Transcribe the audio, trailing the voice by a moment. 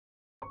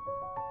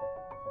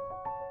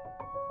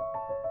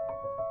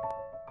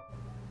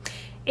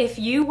If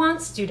you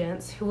want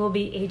students who will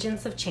be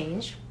agents of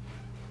change,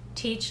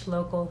 teach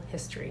local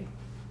history.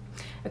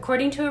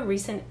 According to a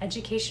recent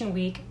Education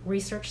Week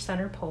Research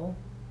Center poll,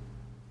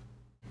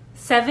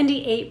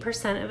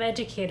 78% of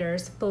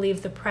educators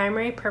believe the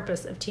primary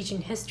purpose of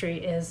teaching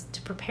history is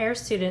to prepare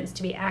students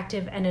to be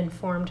active and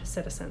informed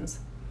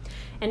citizens.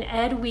 An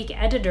Ed Week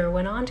editor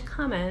went on to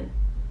comment,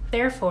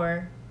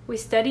 "Therefore, we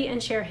study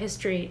and share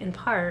history in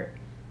part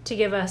to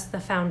give us the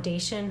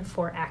foundation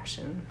for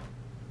action."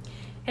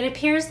 It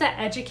appears that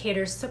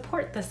educators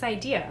support this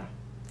idea.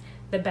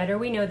 The better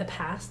we know the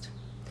past,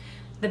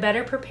 the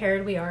better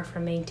prepared we are for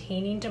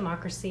maintaining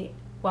democracy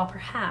while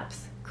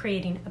perhaps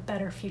creating a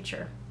better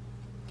future.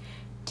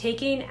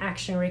 Taking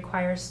action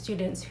requires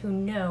students who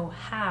know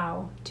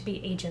how to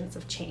be agents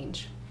of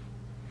change.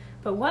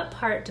 But what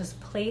part does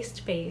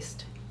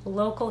place-based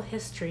local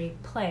history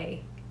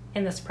play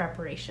in this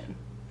preparation?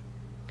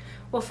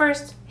 Well,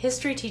 first,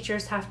 history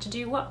teachers have to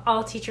do what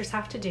all teachers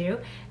have to do.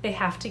 They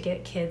have to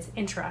get kids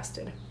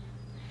interested.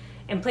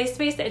 In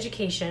place-based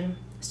education,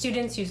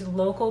 students use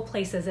local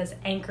places as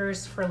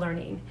anchors for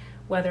learning,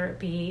 whether it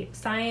be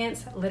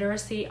science,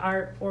 literacy,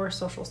 art, or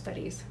social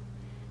studies.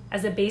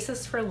 As a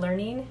basis for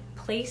learning,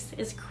 place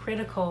is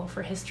critical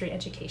for history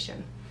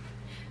education.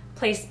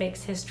 Place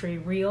makes history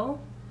real,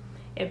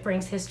 it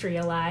brings history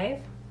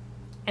alive,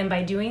 and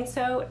by doing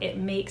so, it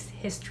makes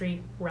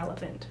history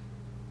relevant.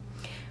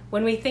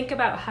 When we think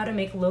about how to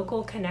make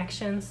local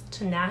connections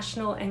to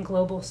national and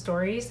global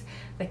stories,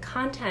 the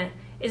content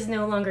is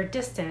no longer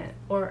distant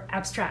or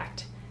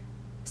abstract.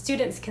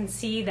 Students can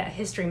see that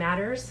history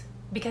matters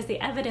because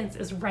the evidence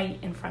is right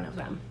in front of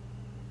them.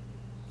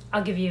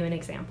 I'll give you an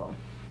example.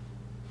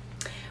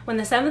 When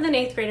the 7th and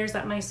 8th graders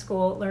at my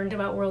school learned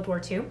about World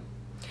War II,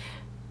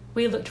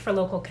 we looked for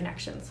local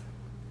connections.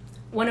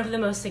 One of the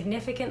most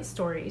significant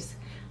stories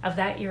of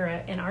that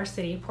era in our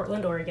city,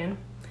 Portland, Oregon,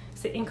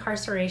 is the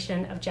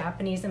incarceration of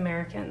Japanese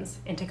Americans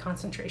into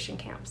concentration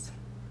camps.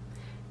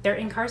 Their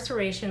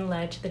incarceration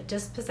led to the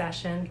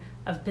dispossession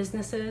of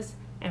businesses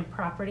and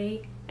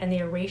property and the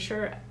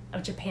erasure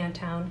of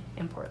Japantown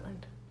in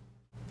Portland.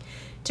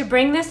 To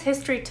bring this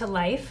history to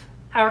life,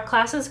 our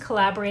classes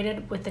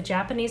collaborated with the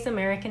Japanese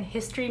American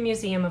History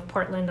Museum of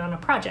Portland on a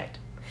project.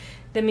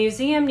 The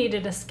museum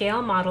needed a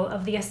scale model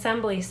of the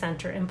Assembly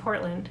Center in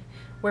Portland,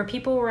 where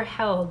people were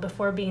held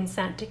before being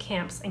sent to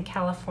camps in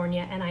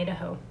California and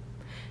Idaho.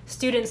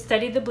 Students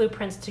studied the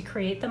blueprints to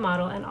create the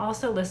model and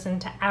also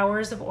listened to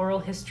hours of oral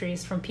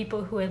histories from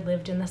people who had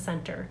lived in the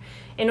center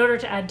in order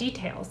to add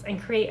details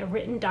and create a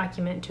written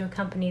document to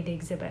accompany the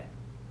exhibit.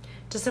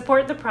 To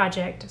support the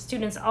project,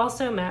 students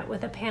also met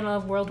with a panel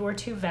of World War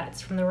II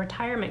vets from the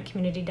retirement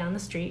community down the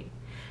street,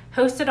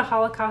 hosted a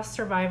Holocaust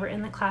survivor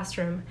in the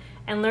classroom,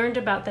 and learned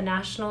about the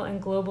national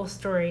and global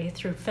story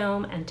through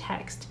film and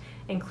text,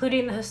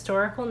 including the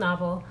historical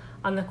novel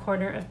On the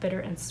Corner of Bitter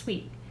and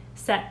Sweet,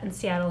 set in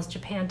Seattle's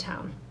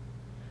Japantown.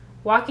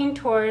 Walking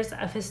tours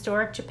of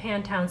historic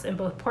Japantowns in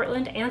both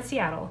Portland and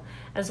Seattle,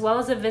 as well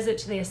as a visit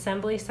to the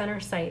Assembly Center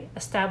site,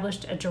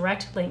 established a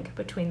direct link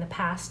between the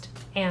past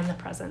and the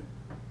present.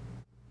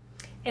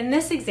 In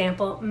this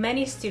example,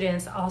 many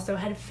students also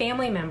had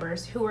family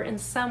members who were in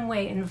some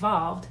way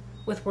involved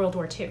with World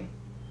War II.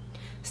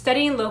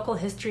 Studying local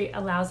history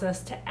allows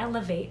us to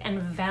elevate and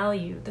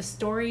value the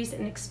stories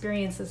and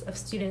experiences of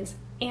students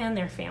and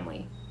their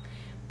family.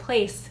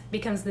 Place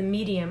becomes the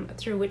medium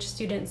through which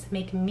students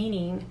make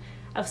meaning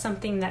of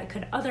something that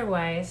could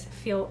otherwise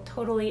feel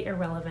totally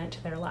irrelevant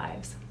to their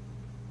lives.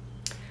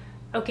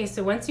 Okay,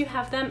 so once you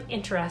have them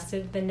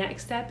interested, the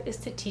next step is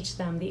to teach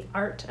them the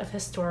art of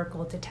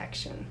historical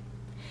detection.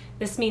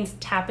 This means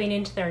tapping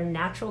into their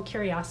natural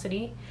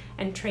curiosity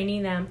and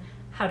training them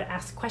how to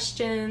ask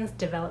questions,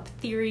 develop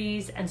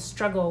theories, and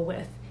struggle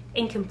with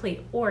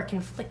incomplete or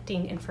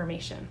conflicting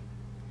information.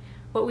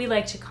 What we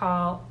like to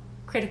call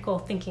critical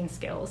thinking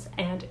skills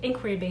and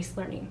inquiry-based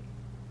learning.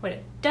 What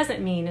it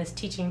doesn't mean is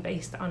teaching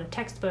based on a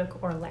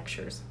textbook or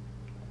lectures.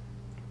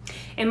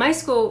 In my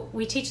school,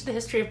 we teach the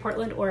history of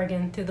Portland,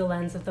 Oregon through the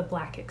lens of the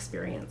Black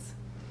experience.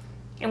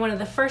 In one of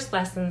the first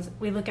lessons,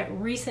 we look at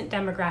recent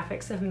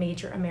demographics of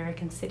major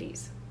American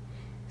cities.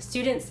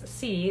 Students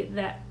see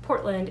that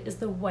Portland is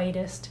the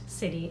whitest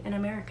city in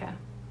America.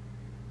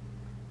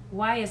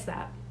 Why is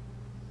that?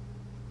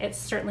 It's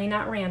certainly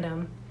not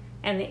random,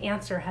 and the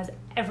answer has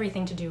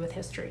everything to do with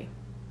history.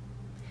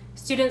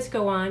 Students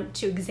go on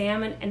to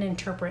examine and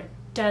interpret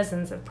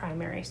dozens of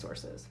primary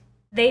sources.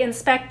 They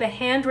inspect the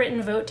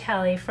handwritten vote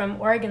tally from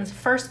Oregon's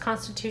first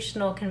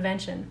constitutional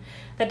convention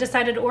that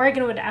decided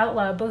Oregon would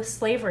outlaw both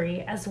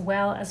slavery as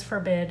well as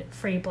forbid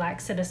free Black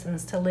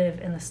citizens to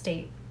live in the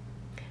state.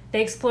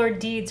 They explored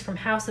deeds from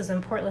houses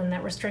in Portland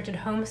that restricted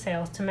home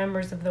sales to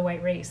members of the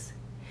white race.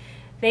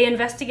 They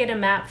investigate a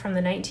map from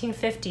the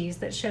 1950s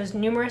that shows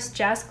numerous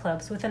jazz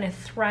clubs within a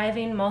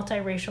thriving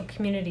multiracial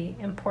community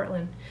in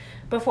Portland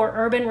before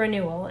urban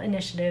renewal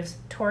initiatives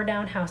tore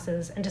down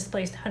houses and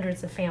displaced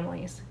hundreds of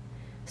families.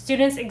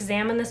 Students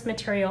examine this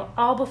material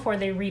all before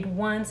they read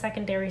one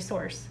secondary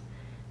source.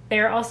 They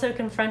are also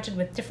confronted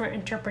with different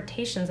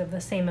interpretations of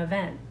the same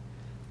event.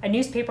 A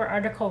newspaper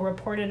article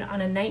reported on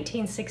a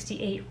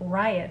 1968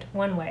 riot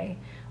one way,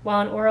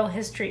 while an oral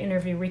history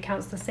interview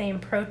recounts the same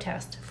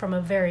protest from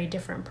a very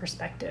different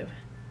perspective.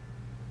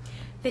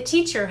 The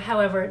teacher,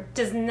 however,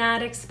 does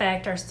not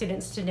expect our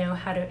students to know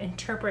how to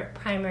interpret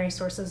primary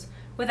sources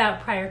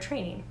without prior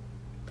training.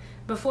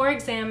 Before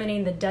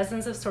examining the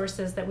dozens of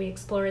sources that we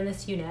explore in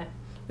this unit,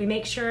 we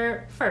make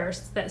sure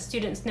first that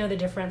students know the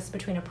difference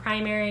between a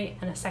primary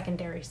and a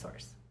secondary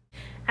source.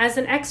 As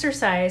an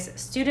exercise,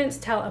 students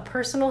tell a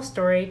personal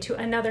story to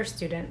another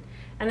student,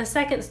 and the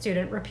second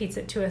student repeats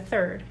it to a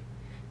third.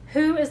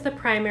 Who is the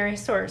primary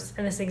source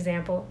in this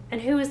example,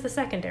 and who is the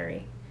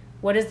secondary?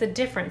 What is the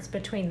difference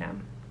between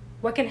them?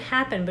 What can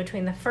happen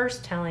between the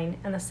first telling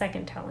and the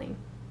second telling?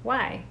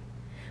 Why?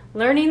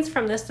 Learnings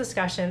from this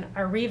discussion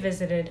are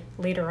revisited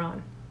later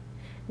on.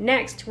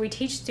 Next, we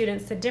teach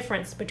students the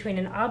difference between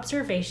an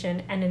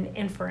observation and an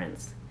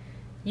inference.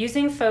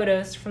 Using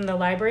photos from the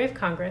Library of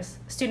Congress,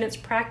 students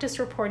practice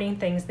reporting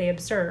things they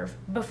observe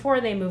before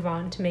they move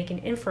on to making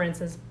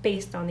inferences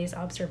based on these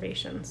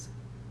observations.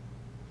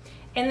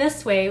 In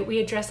this way, we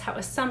address how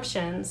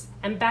assumptions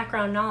and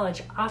background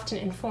knowledge often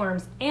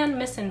informs and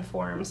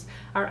misinforms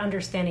our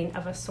understanding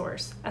of a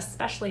source,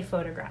 especially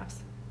photographs.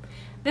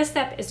 This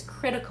step is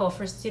critical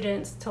for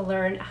students to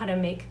learn how to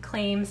make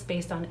claims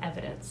based on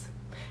evidence,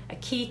 a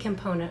key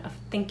component of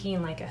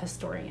thinking like a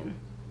historian.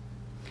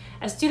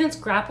 As students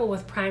grapple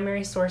with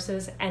primary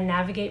sources and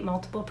navigate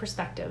multiple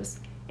perspectives,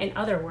 in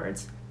other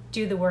words,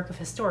 do the work of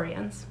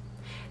historians,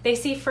 they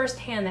see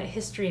firsthand that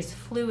history is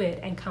fluid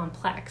and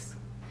complex.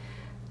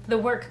 The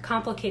work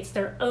complicates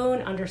their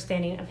own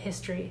understanding of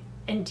history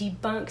and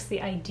debunks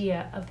the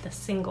idea of the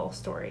single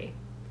story.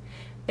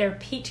 Their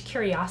piqued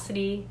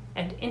curiosity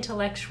and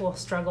intellectual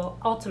struggle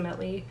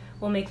ultimately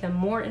will make them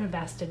more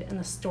invested in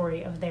the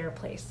story of their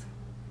place.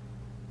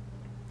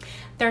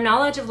 Their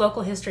knowledge of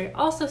local history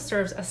also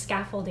serves as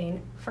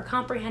scaffolding for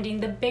comprehending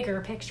the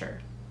bigger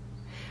picture.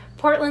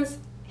 Portland's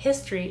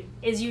history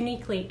is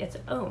uniquely its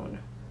own,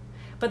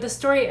 but the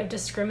story of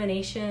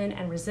discrimination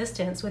and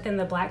resistance within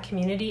the Black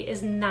community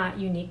is not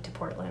unique to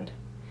Portland.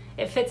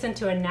 It fits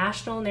into a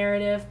national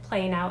narrative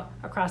playing out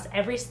across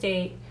every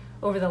state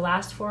over the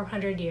last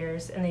 400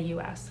 years in the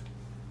U.S.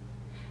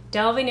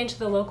 Delving into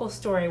the local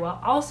story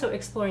while also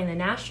exploring the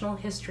national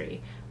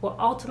history will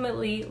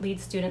ultimately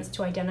lead students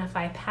to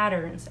identify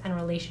patterns and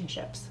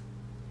relationships.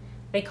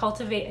 They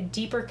cultivate a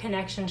deeper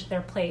connection to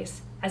their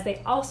place as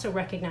they also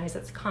recognize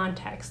its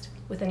context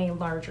within a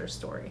larger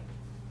story.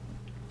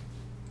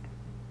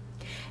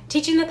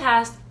 Teaching the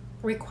past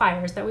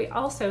requires that we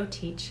also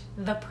teach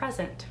the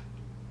present.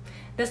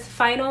 This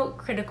final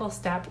critical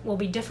step will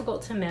be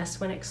difficult to miss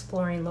when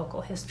exploring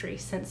local history,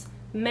 since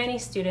many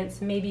students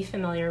may be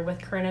familiar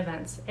with current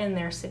events in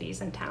their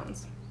cities and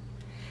towns.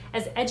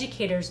 As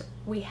educators,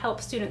 we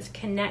help students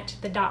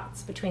connect the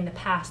dots between the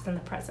past and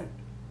the present.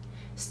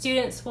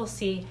 Students will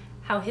see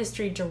how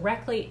history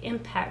directly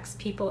impacts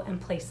people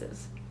and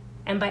places,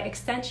 and by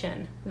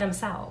extension,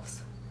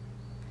 themselves.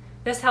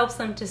 This helps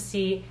them to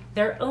see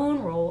their own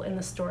role in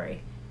the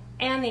story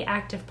and the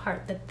active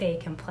part that they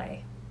can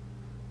play.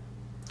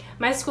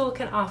 My school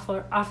can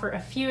offer a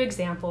few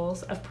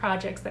examples of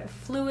projects that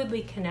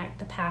fluidly connect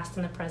the past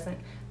and the present,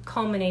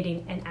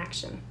 culminating in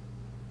action.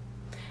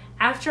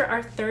 After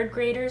our third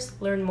graders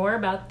learn more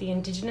about the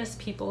indigenous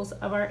peoples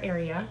of our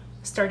area,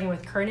 starting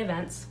with current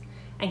events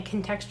and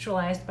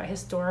contextualized by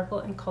historical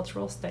and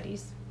cultural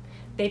studies,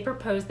 they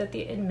proposed that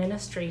the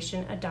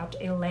administration adopt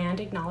a land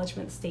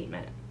acknowledgement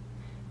statement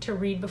to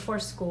read before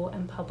school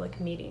and public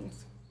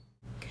meetings.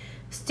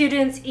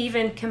 Students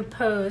even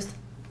composed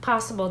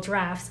possible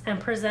drafts and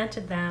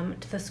presented them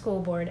to the school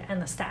board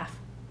and the staff.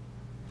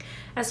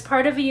 As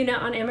part of a unit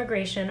on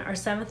immigration, our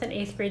 7th and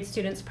 8th grade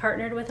students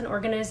partnered with an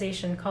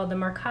organization called the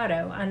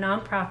Mercado, a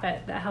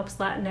nonprofit that helps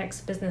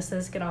Latinx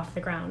businesses get off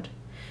the ground.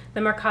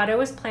 The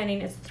Mercado is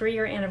planning its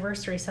 3-year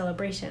anniversary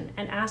celebration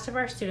and asked if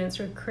our students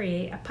would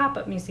create a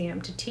pop-up museum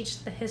to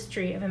teach the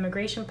history of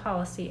immigration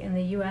policy in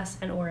the U.S.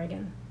 and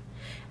Oregon.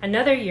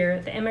 Another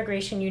year, the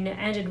immigration unit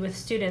ended with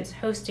students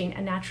hosting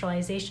a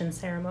naturalization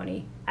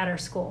ceremony at our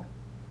school.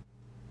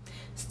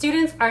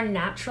 Students are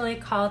naturally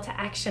called to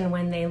action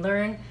when they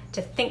learn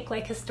to think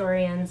like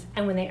historians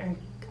and when they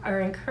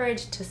are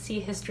encouraged to see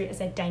history as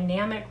a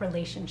dynamic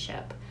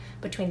relationship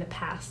between the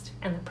past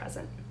and the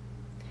present.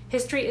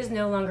 History is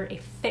no longer a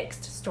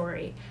fixed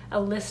story,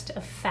 a list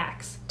of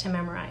facts to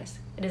memorize.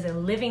 It is a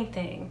living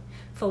thing,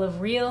 full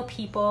of real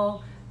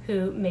people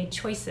who made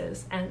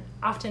choices and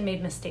often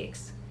made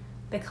mistakes.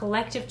 The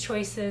collective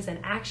choices and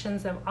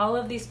actions of all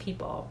of these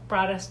people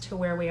brought us to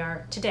where we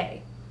are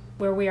today,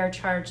 where we are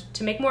charged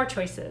to make more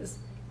choices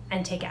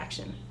and take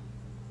action.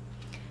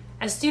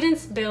 As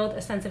students build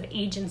a sense of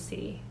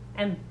agency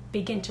and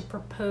begin to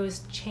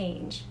propose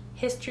change,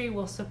 history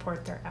will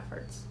support their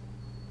efforts.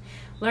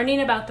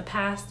 Learning about the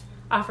past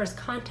offers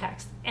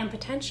context and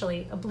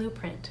potentially a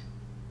blueprint.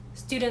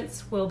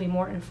 Students will be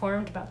more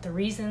informed about the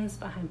reasons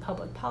behind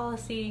public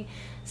policy,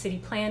 city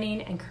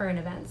planning, and current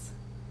events.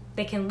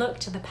 They can look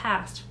to the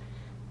past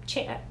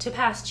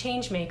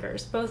change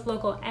makers, both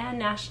local and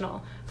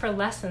national, for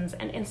lessons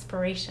and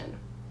inspiration.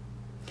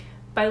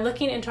 By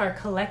looking into our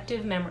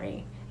collective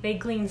memory, they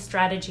glean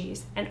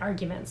strategies and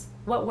arguments.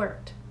 What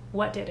worked?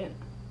 What didn't?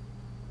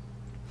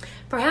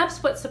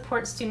 Perhaps what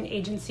supports student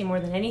agency more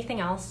than anything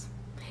else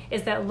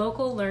is that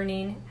local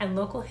learning and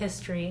local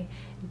history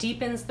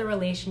deepens the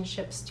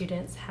relationship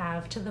students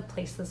have to the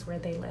places where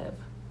they live.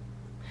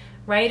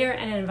 Writer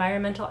and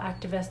environmental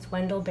activist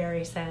Wendell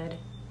Berry said,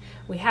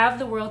 "We have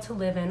the world to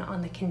live in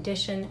on the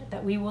condition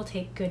that we will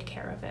take good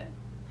care of it.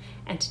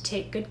 And to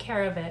take good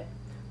care of it,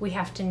 we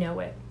have to know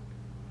it.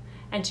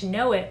 And to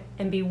know it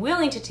and be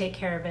willing to take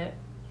care of it,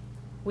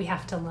 we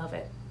have to love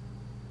it."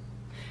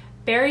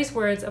 Berry's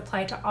words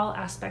apply to all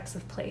aspects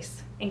of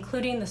place,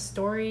 including the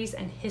stories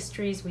and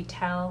histories we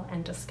tell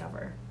and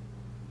discover.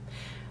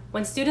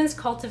 When students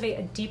cultivate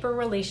a deeper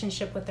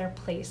relationship with their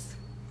place,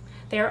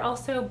 they are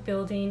also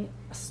building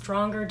a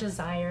stronger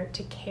desire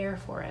to care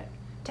for it,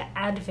 to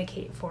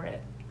advocate for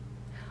it.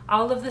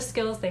 All of the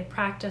skills they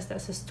practiced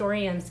as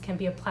historians can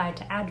be applied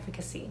to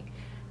advocacy,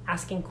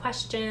 asking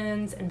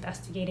questions,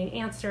 investigating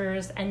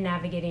answers, and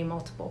navigating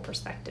multiple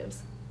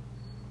perspectives.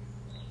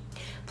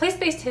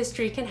 Place-based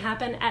history can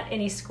happen at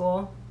any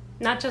school,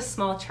 not just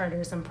small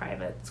charters and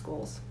private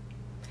schools.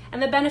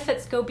 And the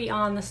benefits go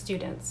beyond the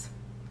students,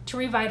 to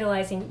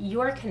revitalizing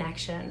your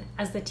connection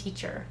as the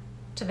teacher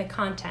to the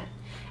content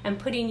and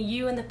putting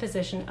you in the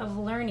position of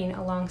learning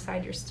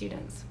alongside your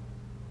students.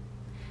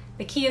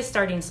 The key is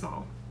starting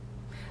small.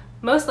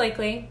 Most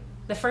likely,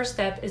 the first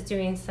step is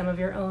doing some of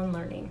your own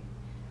learning,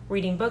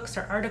 reading books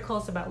or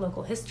articles about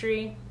local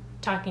history,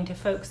 talking to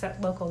folks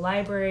at local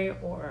library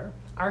or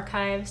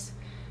archives,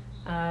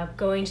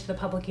 going to the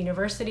public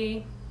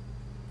university.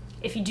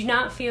 If you do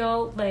not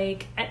feel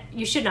like,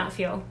 you should not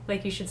feel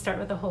like you should start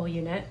with a whole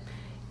unit,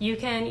 you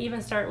can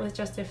even start with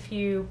just a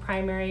few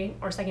primary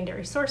or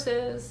secondary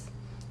sources,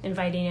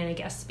 inviting in a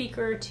guest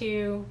speaker or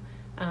two,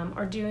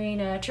 or doing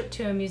a trip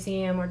to a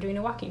museum or doing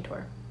a walking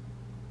tour.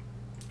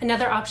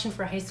 Another option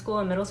for high school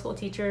and middle school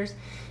teachers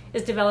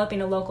is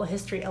developing a local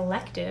history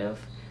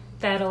elective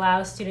that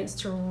allows students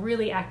to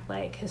really act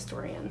like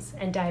historians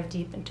and dive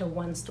deep into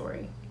one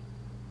story.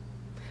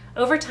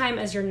 Over time,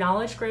 as your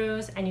knowledge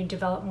grows and you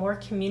develop more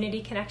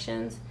community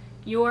connections,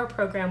 your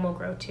program will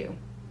grow too.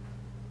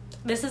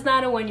 This is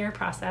not a one-year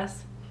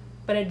process,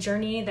 but a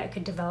journey that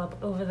could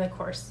develop over the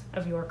course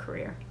of your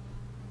career.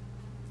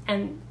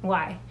 And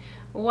why?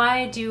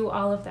 Why do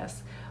all of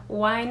this?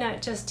 Why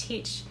not just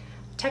teach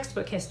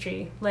textbook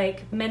history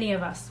like many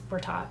of us were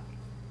taught?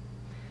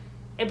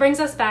 It brings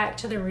us back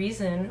to the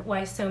reason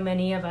why so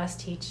many of us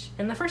teach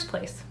in the first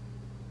place,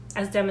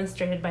 as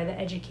demonstrated by the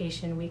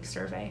Education Week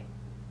survey.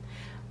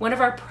 One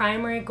of our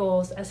primary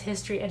goals as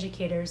history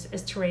educators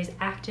is to raise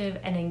active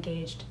and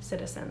engaged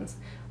citizens,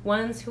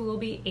 ones who will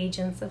be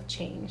agents of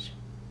change.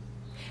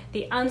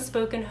 The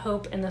unspoken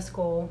hope in this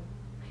goal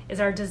is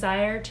our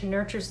desire to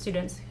nurture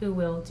students who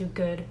will do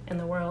good in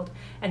the world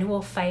and who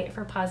will fight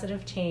for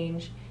positive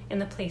change in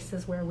the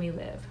places where we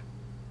live.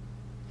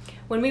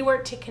 When we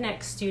work to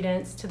connect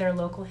students to their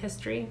local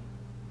history,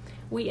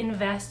 we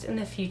invest in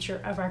the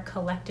future of our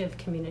collective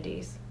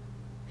communities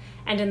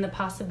and in the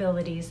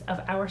possibilities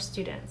of our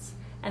students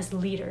as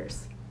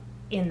leaders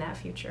in that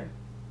future.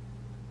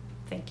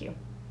 Thank you.